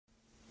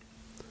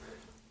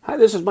Hi,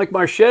 this is Mike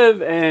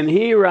Marshev, and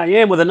here I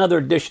am with another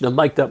edition of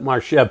Mic'd Up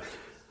Marshev.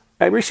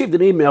 I received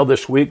an email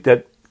this week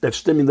that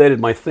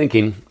stimulated my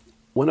thinking.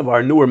 One of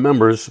our newer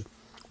members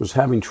was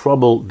having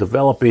trouble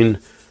developing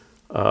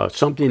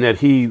something that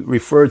he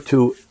referred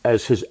to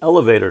as his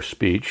elevator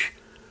speech.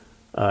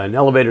 An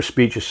elevator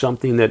speech is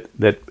something that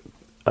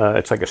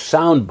it's like a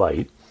sound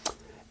bite.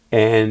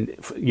 And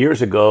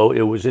years ago,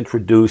 it was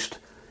introduced,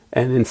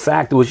 and in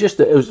fact, it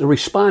was a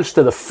response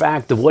to the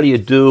fact of what do you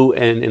do,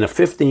 and in a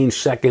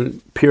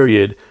 15-second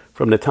period,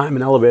 from the time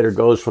an elevator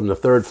goes from the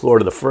third floor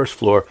to the first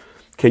floor,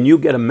 can you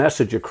get a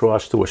message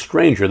across to a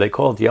stranger? They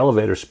call it the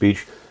elevator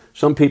speech.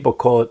 Some people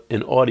call it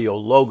an audio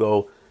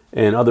logo,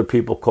 and other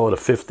people call it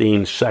a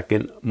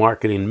 15-second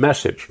marketing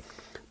message.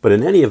 But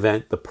in any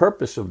event, the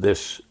purpose of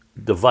this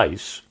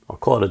device, I'll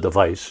call it a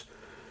device,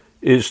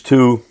 is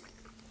to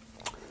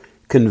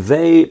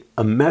convey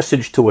a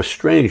message to a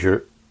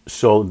stranger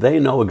so they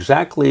know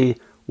exactly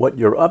what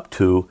you're up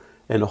to,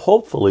 and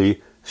hopefully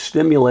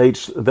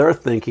stimulates their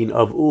thinking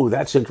of, ooh,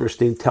 that's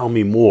interesting, tell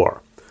me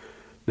more.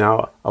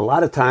 Now, a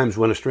lot of times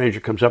when a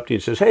stranger comes up to you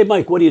and says, hey,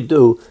 Mike, what do you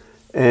do?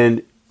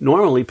 And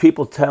normally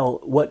people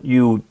tell what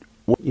you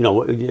say,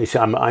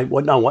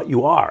 what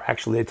you are.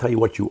 Actually, they tell you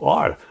what you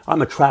are.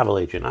 I'm a travel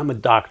agent. I'm a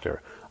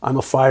doctor. I'm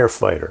a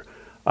firefighter.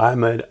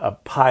 I'm a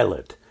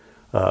pilot.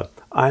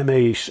 I'm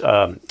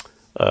an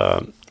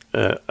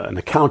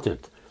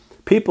accountant.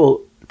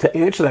 People to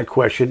answer that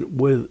question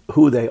with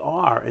who they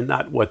are and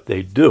not what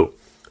they do.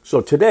 So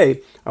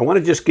today, I want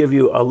to just give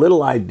you a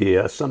little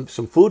idea, some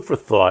food for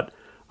thought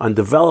on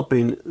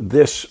developing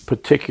this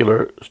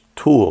particular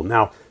tool.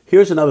 Now,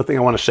 here's another thing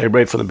I want to say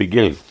right from the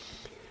beginning.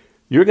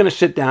 You're going to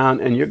sit down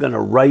and you're going to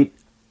write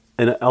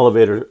an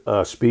elevator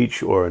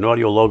speech or an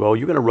audio logo.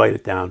 You're going to write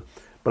it down.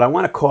 But I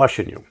want to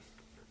caution you.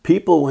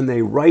 People, when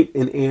they write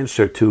an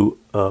answer to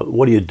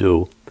what do you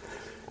do,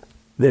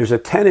 there's a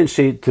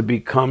tendency to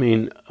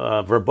becoming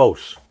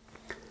verbose.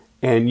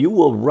 And you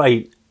will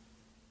write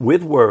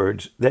with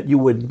words that you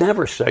would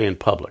never say in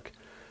public.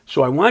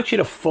 So I want you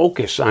to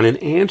focus on an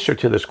answer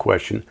to this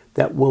question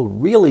that will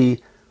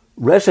really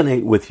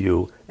resonate with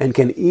you and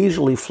can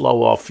easily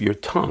flow off your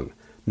tongue.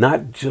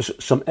 Not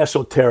just some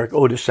esoteric,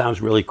 oh, this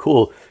sounds really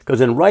cool. Because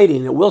in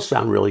writing, it will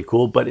sound really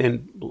cool, but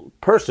in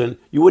person,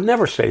 you would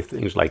never say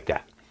things like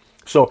that.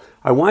 So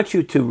I want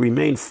you to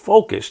remain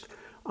focused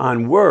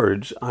on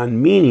words,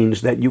 on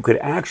meanings that you could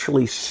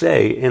actually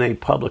say in a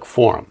public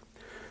forum.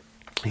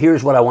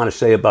 Here's what I want to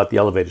say about the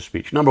elevator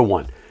speech. Number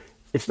one,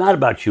 it's not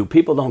about you.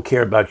 People don't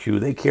care about you.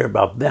 They care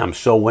about them.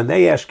 So when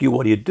they ask you,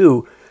 what do you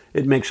do?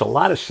 It makes a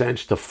lot of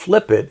sense to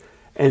flip it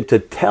and to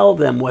tell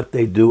them what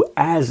they do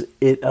as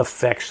it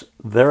affects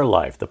their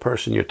life, the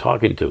person you're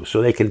talking to.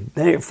 So they can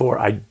therefore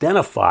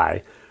identify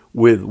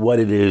with what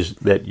it is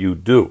that you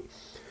do.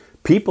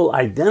 People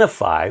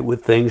identify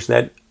with things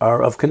that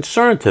are of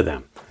concern to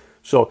them.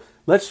 So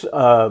let's,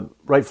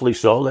 rightfully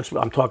so,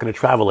 I'm talking to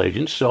travel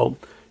agents. So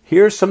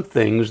here's some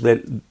things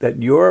that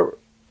your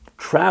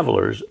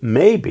travelers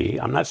may be,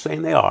 I'm not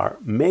saying they are,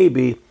 may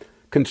be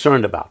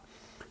concerned about.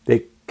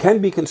 They can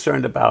be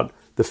concerned about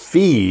the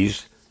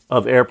fees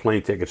of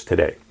airplane tickets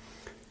today.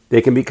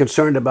 They can be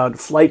concerned about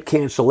flight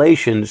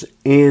cancellations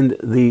and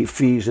the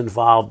fees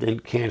involved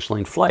in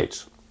canceling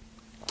flights.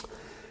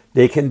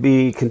 They can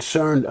be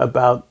concerned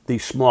about the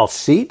small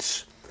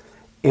seats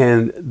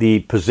and the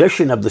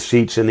position of the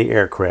seats in the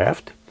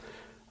aircraft.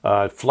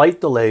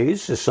 Flight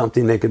delays is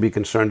something they could be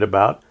concerned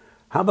about.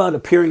 How about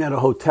appearing at a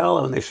hotel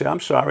and they say,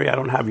 I'm sorry, I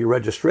don't have your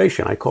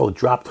registration. I call it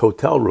dropped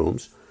hotel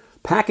rooms.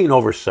 Packing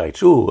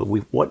oversights.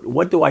 Ooh,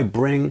 what do I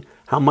bring?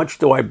 How much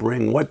do I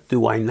bring? What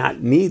do I not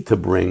need to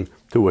bring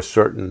to a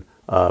certain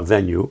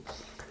venue?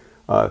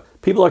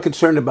 People are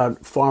concerned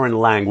about foreign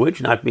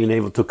language, not being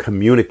able to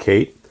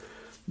communicate.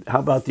 How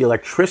about the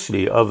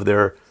electricity of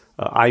their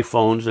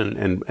iPhones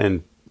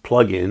and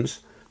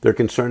plug-ins? They're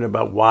concerned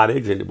about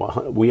wattage,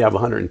 and we have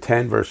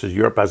 110 versus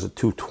Europe has a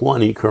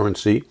 220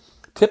 currency.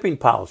 Tipping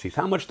policies.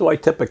 How much do I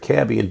tip a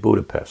cabbie in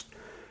Budapest?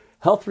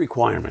 Health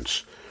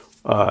requirements.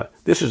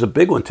 This is a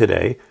big one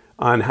today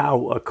on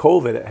how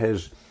COVID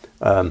has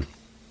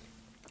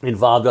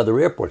involved other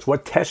airports.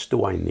 What tests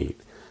do I need?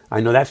 I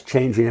know that's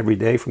changing every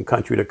day from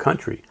country to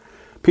country.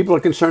 People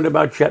are concerned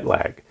about jet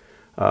lag.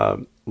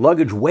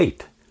 Luggage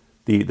weight.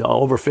 The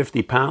over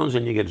 50 pounds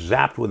and you get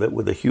zapped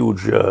with a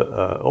huge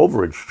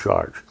overage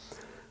charge.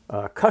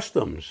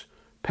 Customs,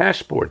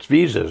 passports,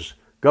 visas,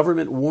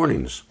 government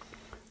warnings.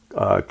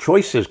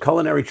 Choices,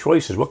 culinary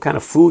choices, what kind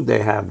of food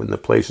they have in the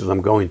places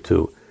I'm going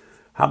to.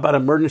 How about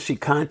emergency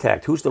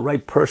contact? Who's the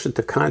right person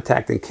to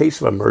contact in case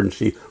of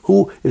emergency?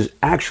 Who is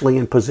actually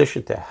in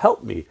position to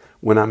help me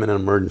when I'm in an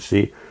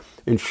emergency?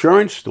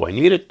 Insurance, do I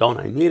need it? Don't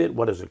I need it?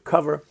 What does it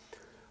cover?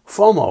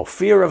 FOMO,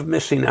 fear of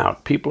missing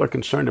out. People are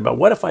concerned about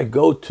what if I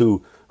go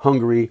to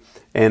Hungary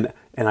and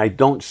I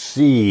don't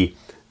see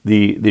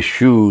the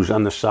shoes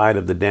on the side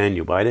of the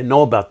Danube? I didn't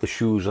know about the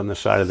shoes on the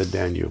side of the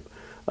Danube.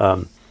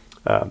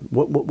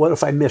 What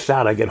if I miss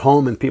out? I get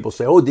home and people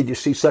say, oh, did you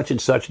see such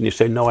and such? And you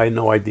say, no, I had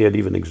no idea it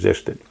even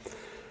existed.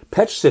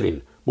 Pet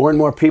sitting. More and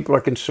more people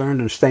are concerned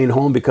and staying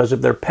home because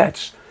of their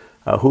pets.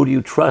 Who do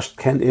you trust?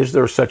 Is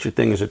there such a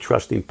thing as a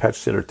trusting pet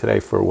sitter today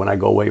for when I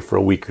go away for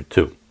a week or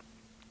two?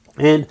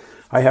 And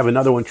I have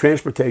another one,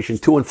 transportation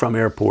to and from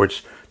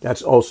airports.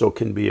 That's also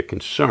can be a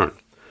concern.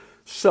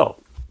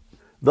 So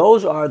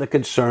those are the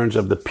concerns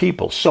of the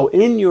people. So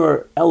in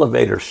your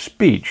elevator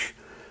speech,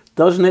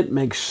 doesn't it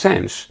make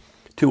sense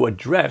to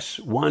address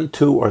 1,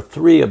 2, or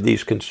 3 of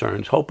these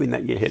concerns, hoping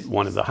that you hit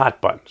one of the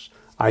hot buttons?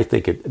 I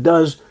think it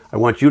does. I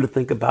want you to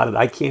think about it.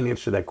 I can't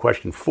answer that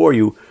question for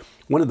you.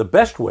 One of the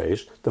best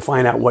ways to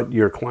find out what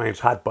your client's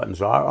hot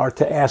buttons are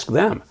to ask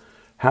them.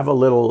 Have a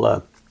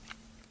little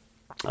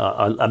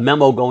a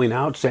memo going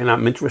out saying,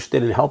 I'm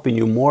interested in helping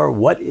you more.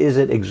 What is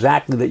it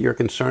exactly that you're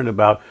concerned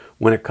about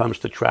when it comes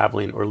to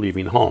traveling or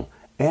leaving home?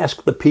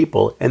 Ask the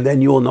people, and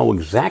then you will know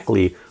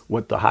exactly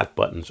what the hot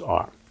buttons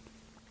are.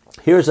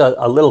 Here's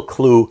a little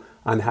clue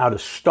on how to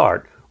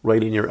start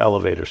writing your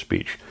elevator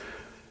speech.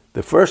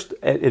 The first,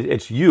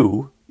 it's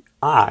you,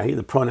 I,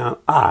 the pronoun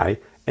I,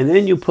 and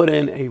then you put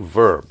in a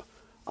verb.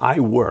 I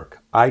work,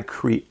 I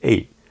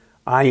create,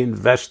 I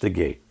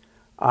investigate,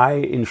 I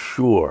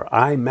ensure,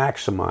 I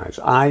maximize,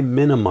 I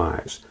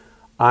minimize,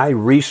 I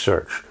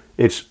research.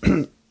 It's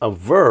a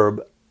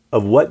verb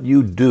of what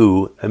you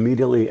do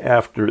immediately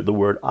after the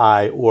word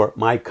I, or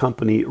my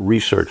company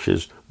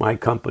researches, my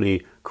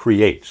company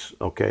creates,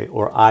 okay,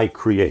 or I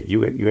create.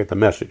 You get the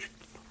message.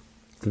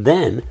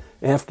 Then,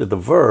 after the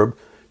verb,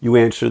 you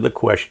answer the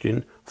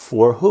question,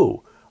 for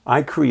who?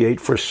 I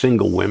create for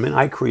single women.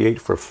 I create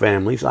for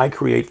families. I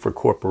create for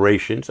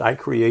corporations. I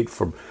create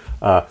for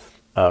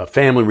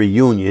family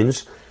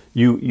reunions.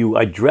 You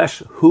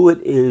address who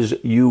it is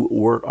you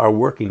are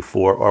working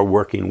for or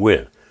working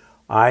with.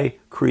 I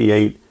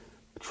create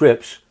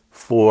trips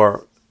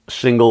for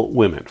single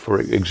women, for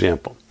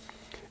example.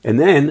 And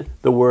then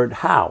the word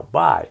how,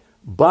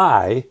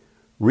 by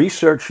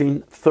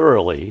researching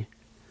thoroughly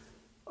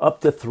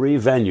up to 3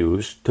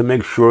 venues to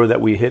make sure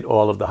that we hit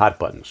all of the hot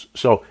buttons.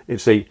 So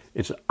it's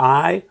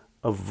I,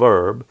 a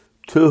verb,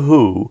 to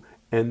who,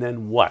 and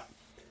then what.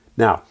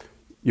 Now,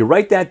 you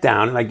write that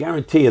down, and I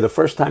guarantee you the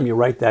first time you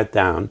write that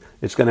down,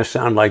 it's going to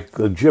sound like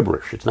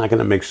gibberish. It's not going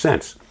to make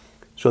sense.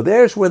 So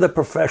there's where the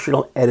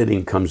professional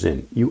editing comes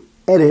in. You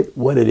edit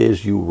what it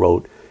is you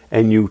wrote,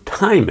 and you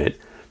time it,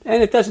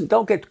 and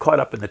don't get caught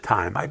up in the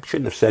time. I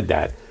shouldn't have said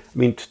that. I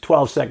mean,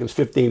 12 seconds,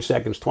 15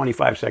 seconds,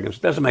 25 seconds,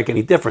 it doesn't make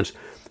any difference.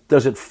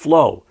 Does it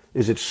flow?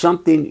 Is it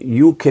something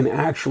you can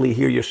actually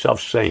hear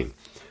yourself saying?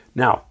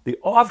 Now, the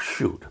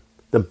offshoot,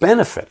 the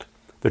benefit,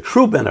 the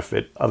true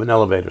benefit of an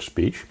elevator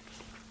speech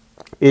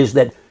is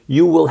that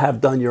you will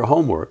have done your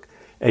homework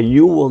and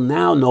you will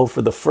now know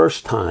for the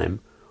first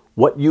time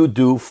what you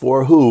do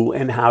for who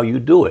and how you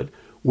do it,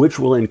 which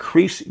will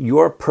increase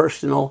your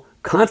personal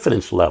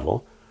confidence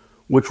level,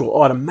 which will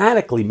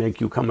automatically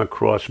make you come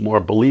across more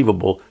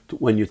believable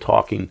when you're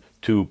talking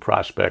to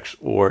prospects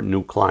or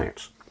new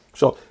clients.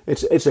 So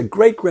it's a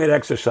great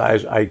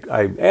exercise. I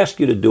ask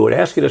you to do it. I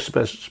ask you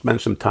to spend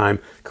some time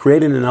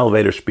creating an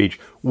elevator speech.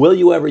 Will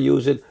you ever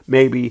use it?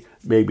 Maybe,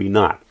 maybe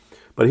not.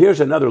 But here's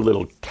another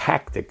little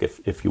tactic,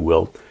 if you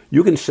will.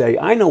 You can say,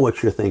 I know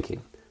what you're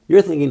thinking.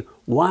 You're thinking,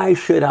 why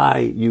should I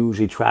use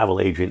a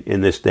travel agent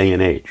in this day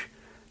and age?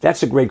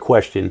 That's a great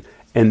question.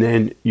 And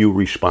then you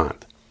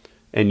respond.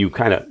 And you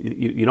kind of,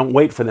 you don't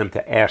wait for them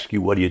to ask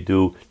you what do you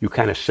do. You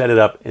kind of set it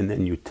up and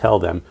then you tell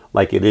them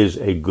like it is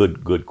a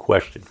good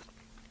question.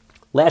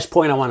 Last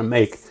point I want to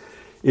make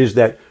is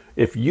that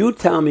if you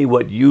tell me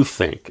what you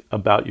think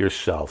about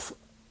yourself,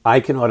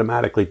 I can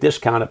automatically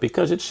discount it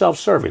because it's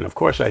self-serving. Of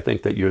course, I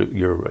think that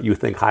you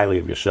think highly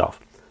of yourself.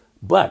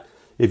 But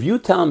if you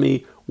tell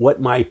me what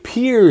my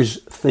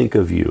peers think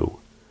of you,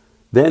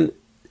 then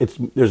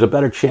there's a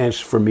better chance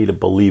for me to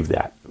believe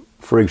that.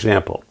 For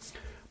example,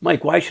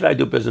 Mike, why should I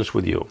do business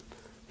with you?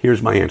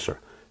 Here's my answer.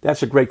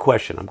 That's a great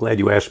question. I'm glad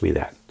you asked me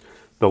that.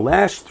 The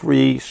last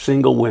 3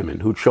 single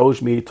women who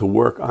chose me to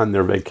work on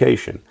their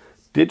vacation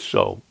did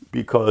so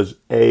because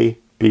A,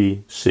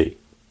 B, C.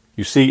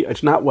 You see,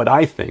 it's not what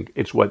I think,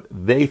 it's what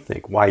they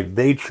think, why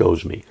they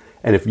chose me.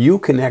 And if you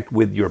connect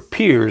with your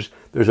peers,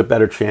 there's a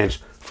better chance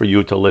for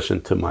you to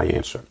listen to my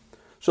answer.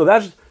 So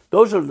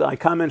those are my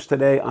comments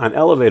today on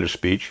elevator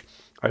speech.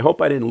 I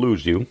hope I didn't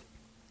lose you.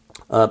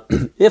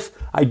 If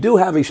I do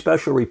have a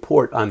special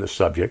report on the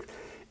subject,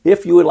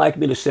 if you would like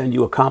me to send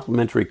you a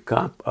complimentary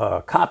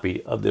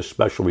copy of this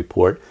special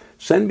report,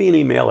 send me an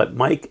email at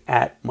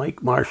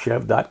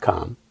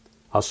mike@mikemarchev.com.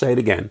 I'll say it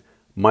again,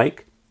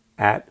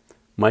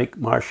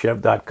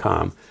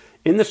 mike@mikemarchev.com.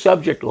 In the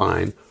subject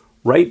line,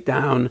 write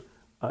down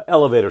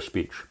elevator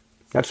speech.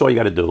 That's all you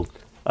got to do.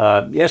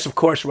 Yes, of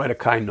course, write a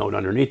kind note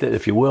underneath it,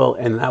 if you will,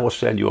 and I will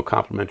send you a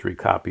complimentary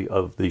copy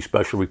of the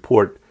special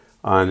report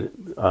on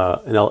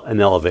an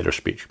elevator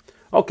speech.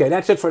 Okay,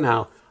 that's it for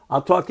now.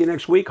 I'll talk to you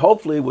next week,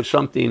 hopefully with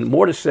something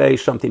more to say,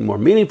 something more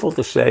meaningful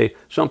to say,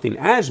 something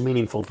as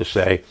meaningful to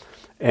say,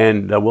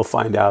 and we'll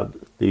find out.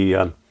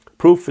 The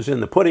proof is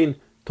in the pudding.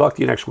 Talk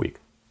to you next week.